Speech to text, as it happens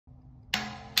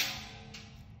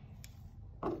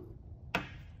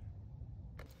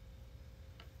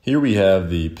Here we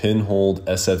have the PinHold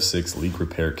SF6 leak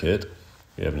repair kit.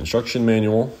 We have an instruction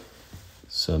manual,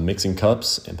 some mixing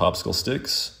cups and popsicle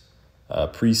sticks, a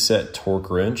preset torque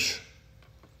wrench,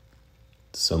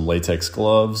 some latex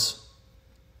gloves,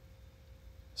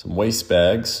 some waste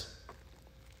bags,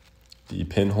 the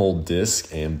PinHold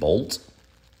disc and bolt,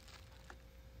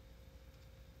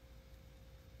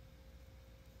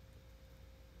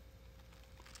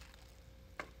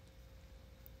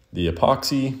 the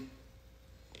epoxy,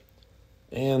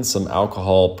 and some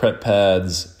alcohol prep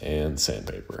pads and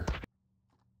sandpaper.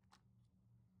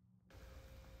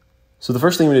 So the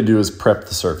first thing we need to do is prep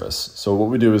the surface. So what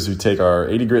we do is we take our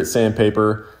 80 grit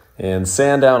sandpaper and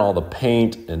sand down all the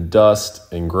paint and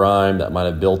dust and grime that might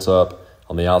have built up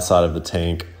on the outside of the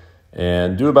tank,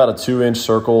 and do about a 2-inch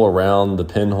circle around the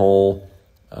pinhole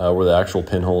where the actual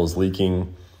pinhole is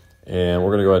leaking. And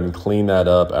we're gonna go ahead and clean that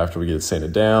up after we get it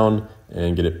sanded down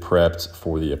and get it prepped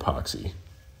for the epoxy.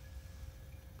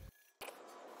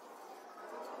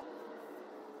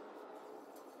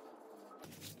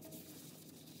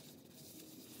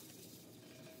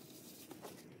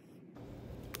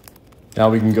 Now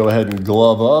we can go ahead and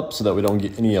glove up so that we don't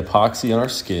get any epoxy on our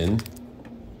skin.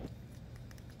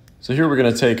 So here we're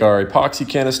going to take our epoxy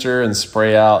canister and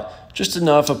spray out just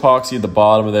enough epoxy at the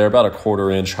bottom of there, about a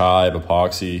 1/4 inch high of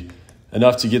epoxy,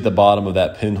 enough to get the bottom of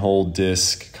that pinhole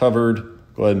disc covered.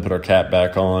 Go ahead and put our cap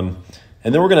back on.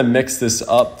 And then we're going to mix this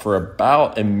up for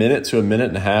about a minute to a minute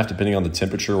and a half, depending on the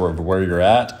temperature of where you're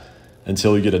at,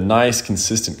 until you get a nice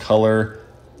consistent color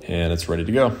and it's ready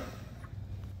to go.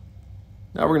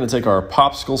 Now we're going to take our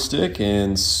popsicle stick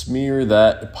and smear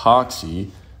that epoxy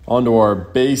onto our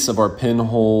base of our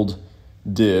PinHold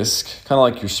disc, kind of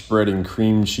like you're spreading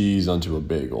cream cheese onto a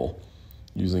bagel,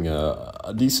 using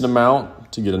a decent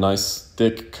amount to get a nice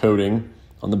thick coating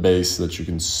on the base so that you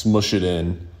can smush it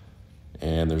in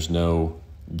and there's no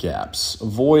gaps.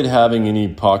 Avoid having any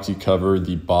epoxy cover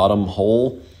the bottom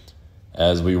hole,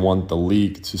 as we want the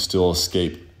leak to still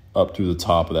escape up through the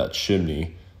top of that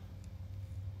chimney.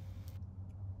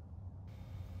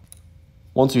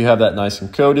 Once you have that nice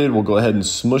and coated, we'll go ahead and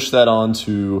smush that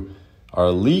onto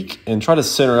our leak and try to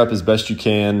center up as best you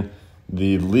can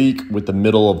the leak with the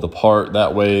middle of the part.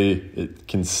 That way it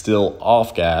can still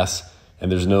off gas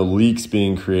and there's no leaks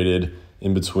being created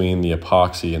in between the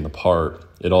epoxy and the part.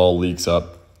 It all leaks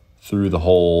up through the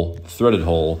hole, threaded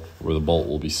hole, where the bolt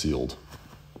will be sealed.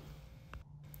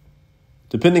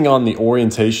 Depending on the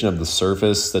orientation of the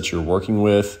surface that you're working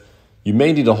with, you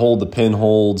may need to hold the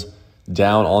PinHold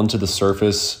down onto the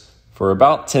surface for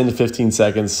about 10 to 15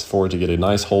 seconds for it to get a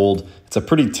nice hold. It's a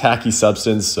pretty tacky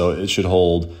substance, so it should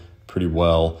hold pretty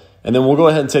well. And then we'll go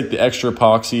ahead and take the extra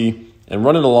epoxy and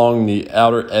run it along the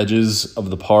outer edges of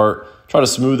the part. Try to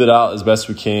smooth it out as best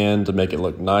we can to make it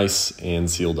look nice and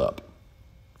sealed up.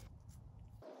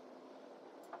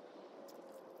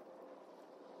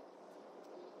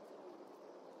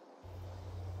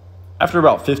 After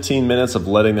about 15 minutes of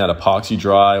letting that epoxy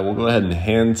dry, we'll go ahead and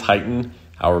hand tighten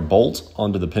our bolt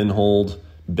onto the PinHold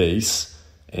base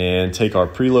and take our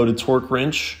preloaded torque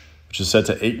wrench, which is set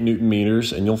to 8 Newton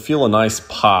meters, and you'll feel a nice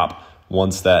pop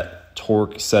once that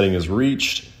torque setting is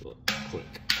reached.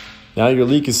 Click. Now your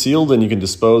leak is sealed and you can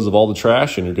dispose of all the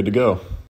trash and you're good to go.